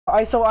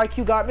ISO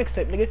IQ God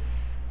mixtape, nigga.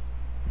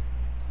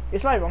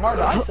 It's not even hard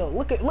to ISO.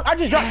 Look, I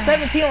just dropped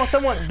 17 on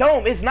someone's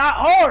dome. It's not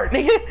hard,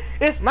 nigga.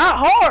 It's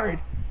not hard.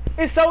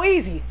 It's so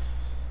easy.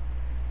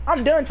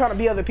 I'm done trying to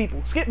be other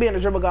people. Skip being a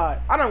dribble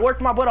god. I done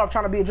worked my butt off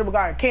trying to be a dribble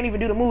guy. I can't even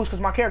do the moves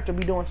because my character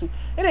be doing too.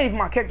 It ain't even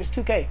my character's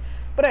 2K.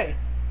 But hey,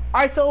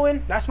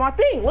 ISOing, that's my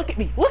thing. Look at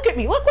me. Look at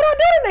me. Look what I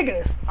do,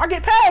 niggas. I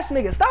get past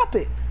niggas. Stop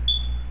it.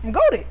 I'm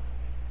goated.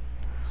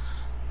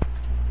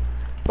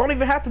 Don't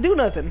even have to do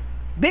nothing.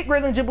 Big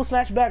rhythm dribble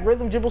snatch back,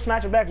 rhythm dribble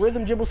snatch back,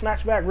 rhythm dribble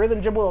snatch back, rhythm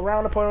dribble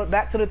around opponent,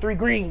 back to the 3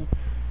 green.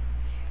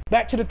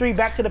 Back to the 3,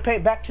 back to the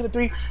paint, back to the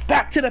 3,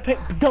 back to the paint,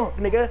 dunk,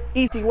 nigga.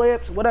 Easy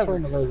layups, whatever.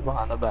 Between the legs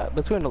behind the back.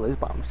 Between the legs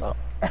behind stop.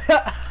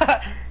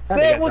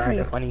 Say it with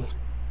me. Funny.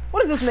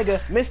 What is this nigga?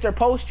 Mr.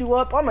 Post you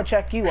up? I'ma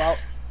check you out.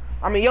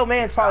 I mean, yo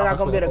man's probably not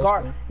gonna be able to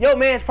guard. Yo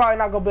man's probably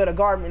not gonna be able to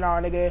guard me, nah,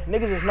 nigga.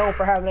 Niggas is known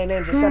for having their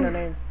names as center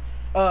names,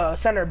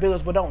 center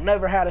builds, but don't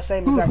never have the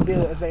same exact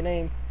build as their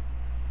name.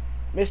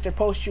 Mr.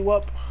 Post you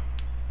up.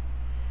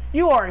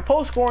 You are a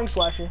post scoring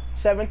slasher.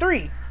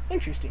 7-3.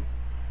 Interesting.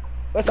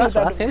 That's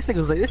what I said. This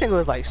nigga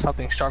was like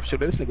something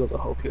sharpshooter. This nigga was a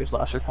whole pure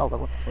slasher. I was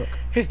like, what the fuck?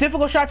 His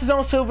difficult shots is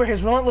on silver.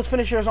 His relentless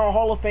finisher is on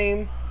Hall of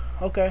Fame.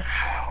 Okay.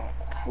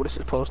 What is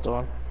his post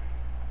on?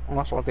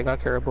 That's the one thing I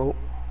care about.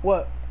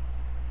 What?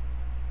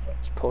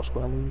 His post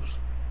square moves.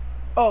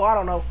 Oh, I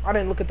don't know. I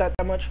didn't look at that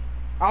much.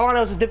 All I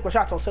know is his difficult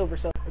shots on silver.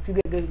 So if you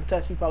get good in the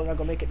test, you probably not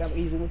gonna make it that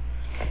easily.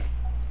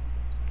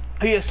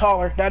 He is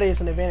taller. That is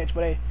an advantage.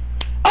 But hey.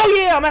 Oh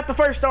yeah, I'm at the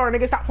first star,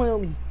 nigga. Stop playing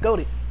with me.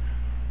 Goated.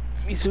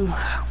 Me too.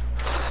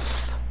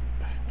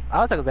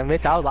 I was like,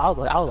 Mitch, I was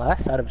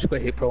last side of just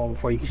quit hit pro one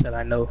before you said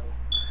I know.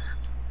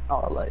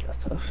 Oh, like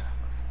that's tough.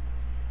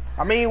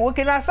 I mean, what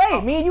can I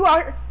say? Me and you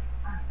out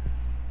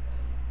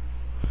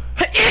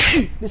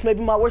here. This may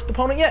be my worst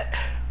opponent yet.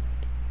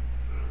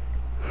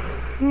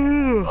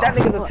 That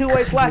nigga's a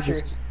two-way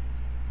slasher.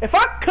 If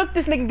I cook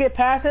this nigga and get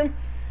past him,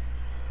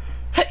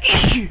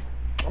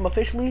 I'm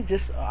officially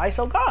just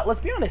ISO god. Let's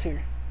be honest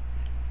here.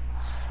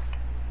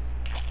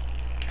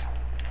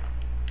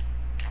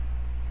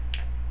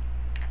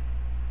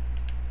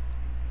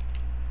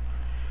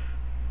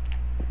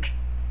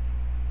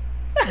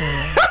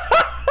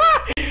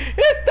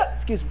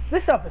 Excuse me.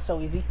 This stuff is so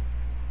easy.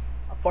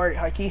 I farted,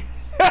 high key.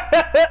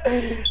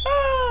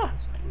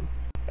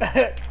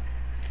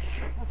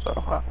 So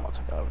I'm gonna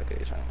take out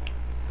vacation.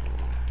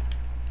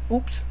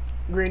 Oops,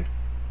 green.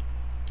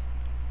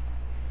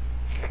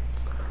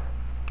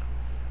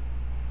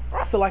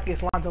 I feel like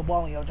it's Lonzo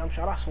Ball in your jump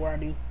shot. I swear I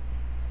do.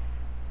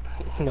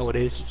 You know what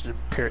it is? It's just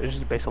pure. It's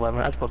just base 11.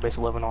 I just put base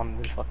 11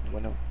 on this fucking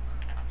window.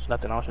 It's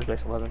nothing else. Just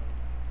base 11.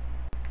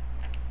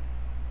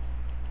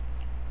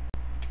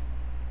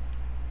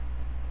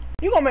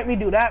 You gonna make me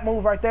do that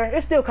move right there?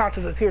 It still counts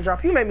as a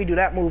teardrop. You made me do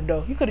that move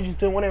though. You could have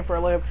just went in for a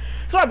layup.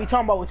 So I be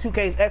talking about with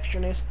 2K's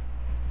extraness.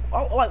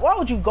 Like, why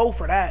would you go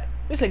for that?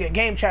 This nigga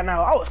game chat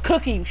now. I was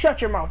cooking you.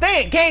 Shut your mouth. They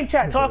ain't game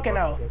chat talking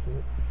now.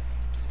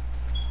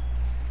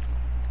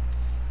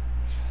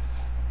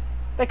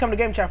 They come to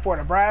game chat for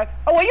to brag.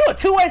 Oh, well, you a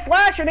two-way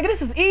slasher, nigga.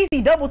 This is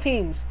easy double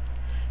teams.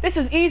 This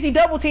is easy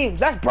double teams.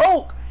 That's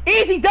broke.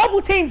 Easy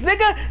double teams,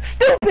 nigga.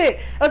 Stupid.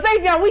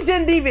 Xavier, we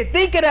didn't even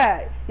think of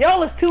that.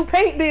 Y'all is 2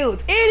 paint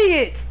builds.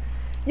 Idiots.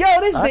 Yo,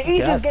 this is the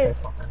easiest game.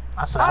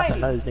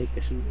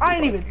 I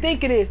didn't even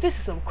think of this. This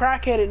is some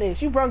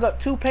crackheadedness. You brung up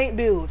 2 paint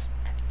builds.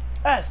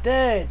 That's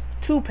dead.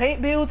 2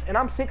 paint builds, and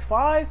I'm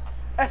 6'5".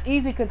 That's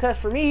easy contest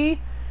for me.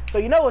 So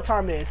you know what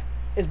time it is.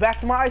 It's back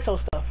to my ISO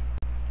stuff.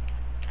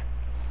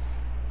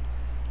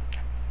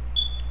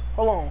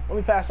 Hold on. Let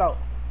me pass out.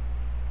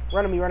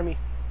 Run to me, run to me.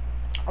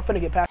 I'm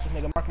finna get past this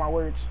nigga. Mark my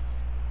words.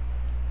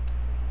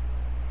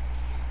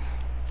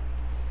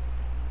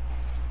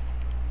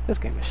 This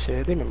game is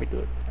shit. They made me do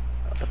it.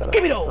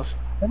 Give me those.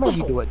 They made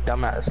me do it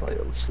dumbass, like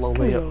slow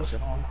layups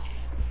and all.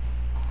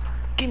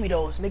 Give me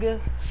those, nigga.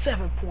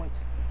 7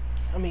 points.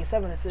 I mean,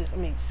 7 assists. I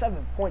mean,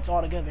 7 points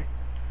altogether.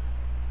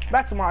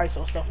 Back to my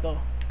ISO stuff, though.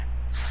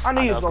 I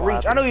knew he was gonna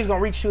reach. I knew he was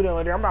gonna reach shooting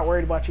later. I'm not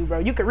worried about you, bro.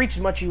 You can reach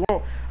as much as you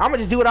want. I'm gonna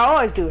just do what I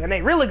always do, and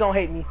they really gonna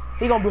hate me.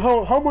 He gonna be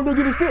how am I gonna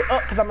get this still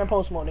up? Cause I'm in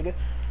post mode, nigga.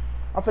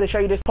 I'm finna show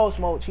you this post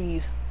mode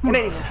cheese. It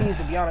ain't even cheese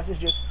to be honest. It's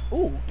just,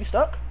 ooh, you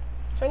stuck?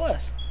 Say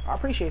less. I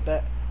appreciate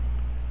that.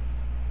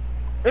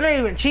 It ain't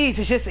even cheese.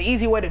 It's just an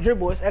easy way to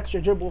dribble. It's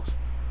extra dribbles.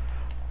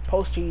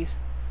 Post cheese.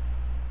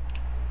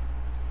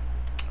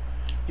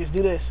 Just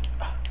do this.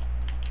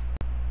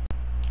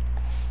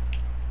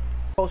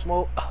 Post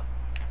mode.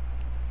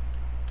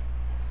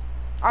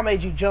 I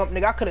made you jump,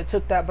 nigga. I could have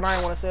took that, but I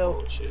didn't want to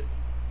sell. Oh, shit.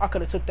 I could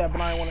have took that, but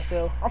I didn't want to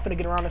sell. I'm finna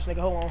get around this nigga.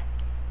 Hold on.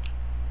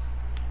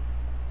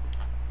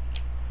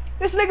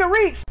 This nigga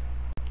reached.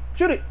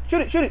 Shoot it.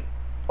 Shoot it. Shoot it.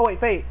 Oh, wait.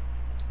 Fade.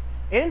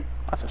 In?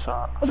 That's a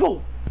shot. Let's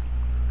go.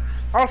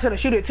 I was gonna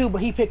shoot it too,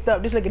 but he picked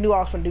up. This nigga knew I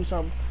was gonna do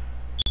something.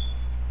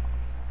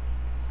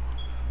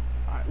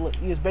 Alright, look.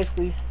 He is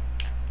basically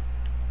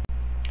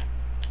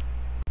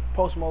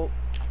post mode.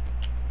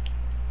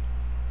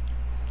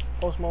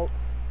 Post mode.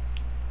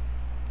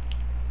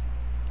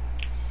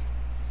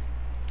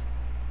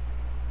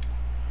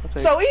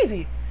 So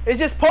easy. It's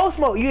just post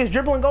mode. You just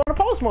dribble and go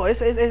into post mode.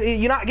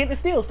 You're not getting the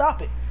steal.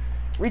 Stop it.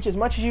 Reach as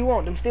much as you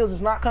want. Them steals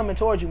is not coming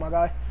towards you, my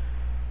guy.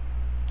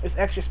 It's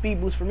extra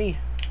speed boost for me.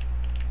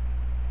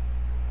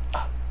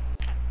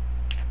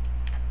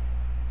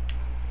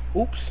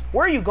 Oops.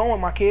 Where are you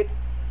going, my kid?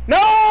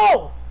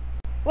 No!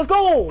 Let's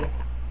go!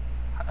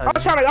 I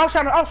was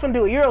finna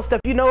do a Euro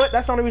step. You know it.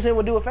 That's the only reason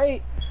we'll do a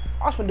fade.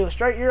 I was finna do a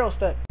straight Euro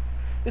step.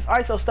 This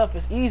ISO stuff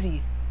is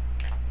easy.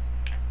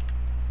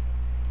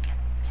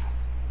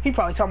 He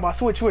probably talking about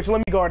switch. Let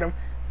me guard him.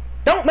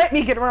 Don't make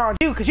me get around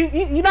you, cause you're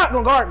not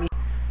gonna guard me.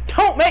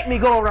 Don't make me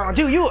go around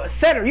you. You a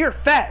center. You're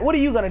fat. What are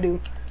you gonna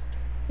do?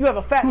 You have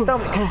a fat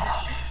stomach.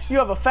 You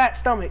have a fat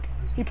stomach.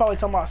 He probably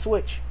talking about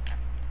switch.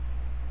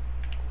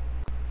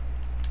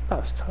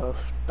 That's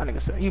tough. That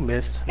nigga said you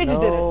missed. He just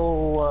did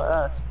it.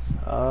 That's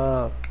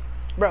tough.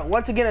 Bro,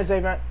 once again,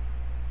 Xavier.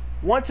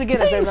 Once again,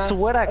 Xavier.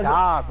 Swear to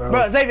God, bro.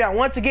 Bro, Xavier,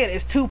 once again,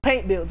 it's 2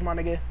 paint builds, my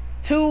nigga.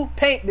 2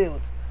 paint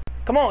builds.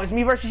 Come on, it's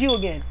me versus you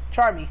again.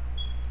 Try me.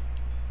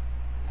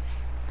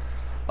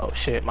 Oh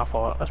shit, my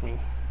fault. That's me.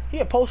 He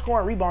a post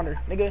scoring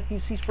rebounder, nigga.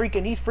 He's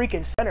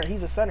freaking center.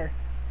 He's a center.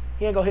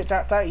 He ain't gonna hit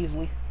that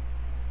easily.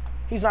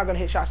 He's not gonna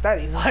hit shots that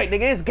easily. Like,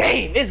 nigga, it's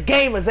game. It's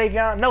game,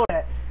 Xavier. Know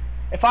that.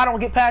 If I don't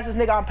get past this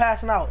nigga, I'm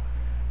passing out.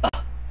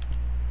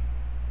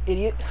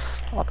 Idiot.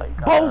 Oh, thank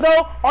God.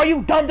 Bozo, are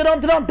you dumb,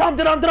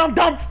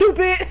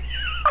 stupid?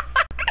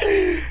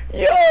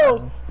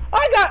 Yo,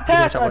 I got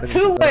past a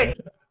 2-way.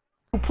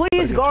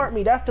 Please guard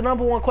me. That's the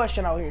 #1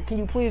 question out here. Can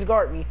you please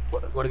guard me?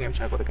 Go to game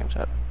chat.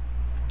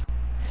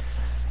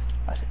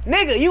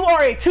 Nigga, you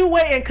are a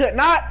 2-way and could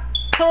not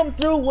come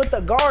through with the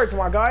guards,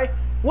 my guy.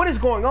 What is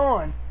going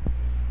on?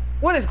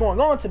 What is going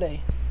on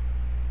today?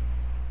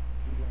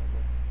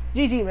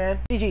 GG, man.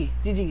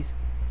 GG's.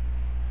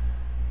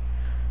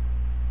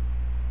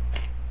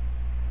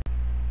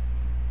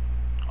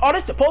 Oh,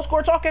 this the post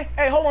score talking?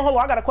 Hey, hold on.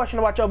 I got a question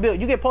about your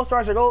build. You get post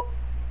stars or gold?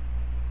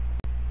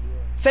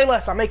 Yeah. Say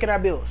less. I'm making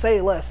that build.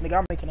 Say less, nigga.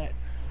 I'm making that.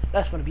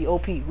 That's gonna be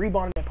OP.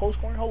 Rebounding and post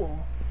scoring. Hold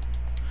on.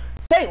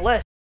 Say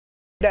less.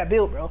 That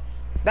build, bro.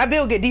 That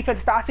build get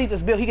defensive stop. I see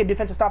this build. He get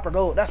defensive stop or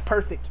gold. That's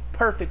perfect.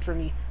 Perfect for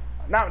me.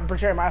 Not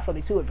preparing my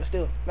athletic to it, but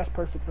still, that's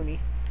perfect for me.